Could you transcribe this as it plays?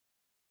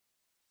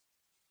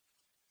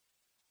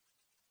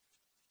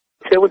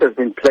Clairwood has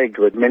been plagued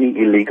with many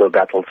illegal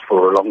battles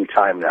for a long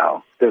time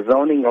now. The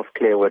zoning of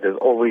Clairwood has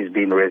always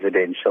been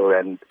residential,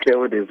 and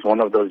Clairwood is one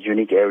of those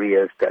unique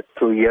areas that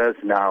through years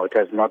now it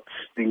has not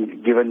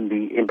been given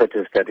the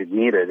impetus that it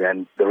needed,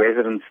 and the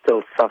residents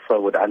still suffer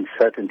with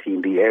uncertainty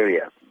in the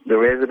area. The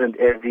resident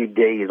every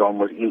day is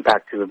almost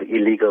impacted with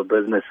illegal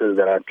businesses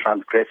that are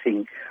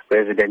transgressing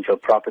residential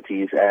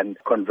properties and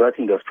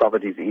converting those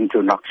properties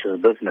into noxious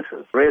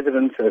businesses.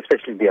 Residents, and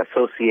especially the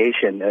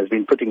association, has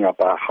been putting up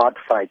a hard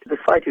fight. The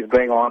fight is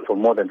going on for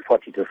more than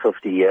 40 to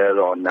 50 years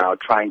on now,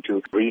 trying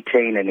to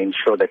retain and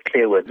ensure that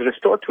Clairwood is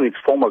restored to its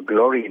former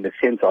glory in the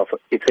sense of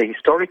it's a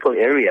historical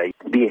area.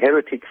 The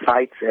heritage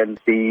sites and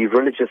the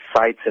religious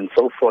sites and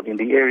so forth in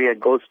the area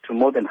goes to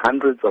more than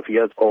hundreds of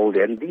years old,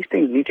 and these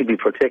things need to be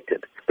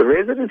protected. The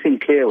residents in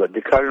Clairwood,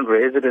 the current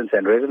residents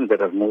and residents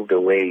that have moved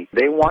away,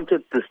 they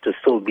wanted this to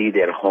still be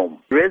their home.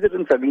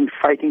 Residents have been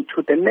fighting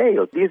tooth and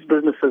nail. These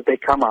businesses, they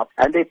come up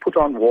and they put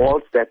on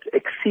walls that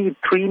exceed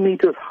 3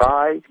 meters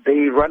high.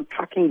 They run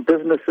trucking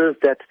businesses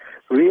that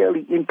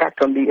really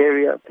impact on the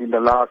area. In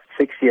the last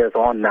 6 years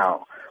on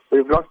now,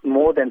 we've lost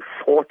more than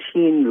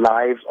 14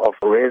 lives of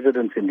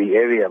residents in the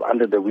area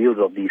under the wheels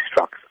of these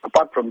trucks.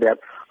 Apart from that,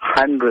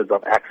 hundreds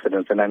of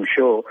accidents, and I'm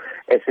sure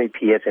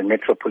SAPS and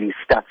Metro Police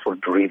stats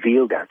would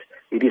reveal that.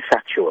 It is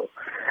factual.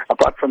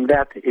 Apart from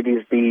that, it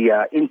is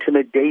the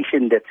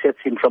intimidation that sets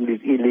in from these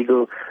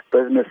illegal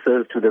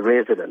businesses to the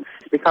residents.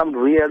 It's become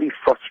really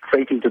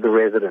frustrating to the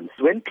residents.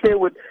 When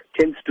Clairwood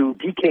tends to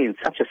decay in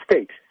such a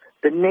state,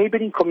 the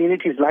neighboring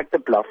communities like the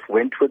Bluff,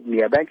 Wentworth,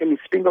 Merebank, and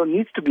Spingo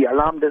needs to be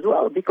alarmed as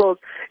well, because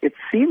it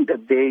seems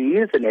that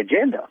there is an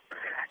agenda.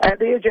 And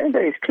the agenda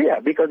is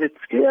clear, because it's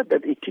clear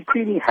that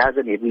eThekwini has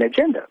an hidden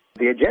agenda.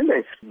 The agenda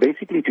is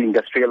basically to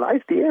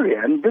industrialize the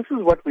area, and this is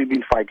what we've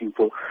been fighting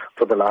for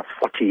the last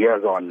 40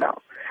 years on now.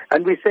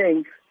 And we're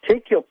saying,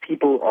 take your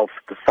people of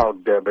the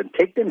South Durban,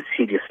 take them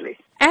seriously.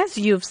 As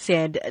you've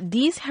said,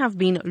 these have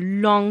been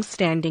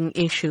long-standing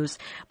issues.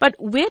 But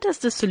where does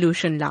the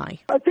solution lie?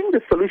 I think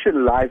the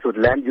solution lies with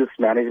land use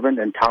management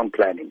and town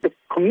planning. The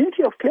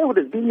community of Clairwood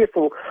has been here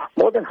for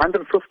more than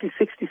 150,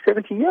 60,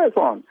 70 years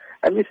on.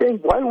 And we're saying,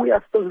 while we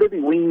are still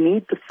living, we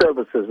need the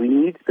services, we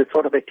need the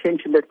sort of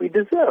attention that we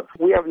deserve.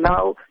 We have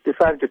now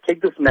decided to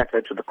take this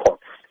matter to the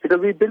courts, because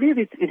we believe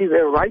it is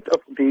a right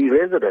of the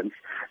residents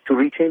to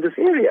retain this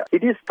area.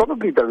 It is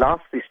probably the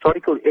last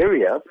historical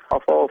area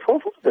of our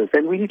forefathers,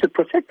 and we need to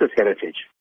protect this heritage.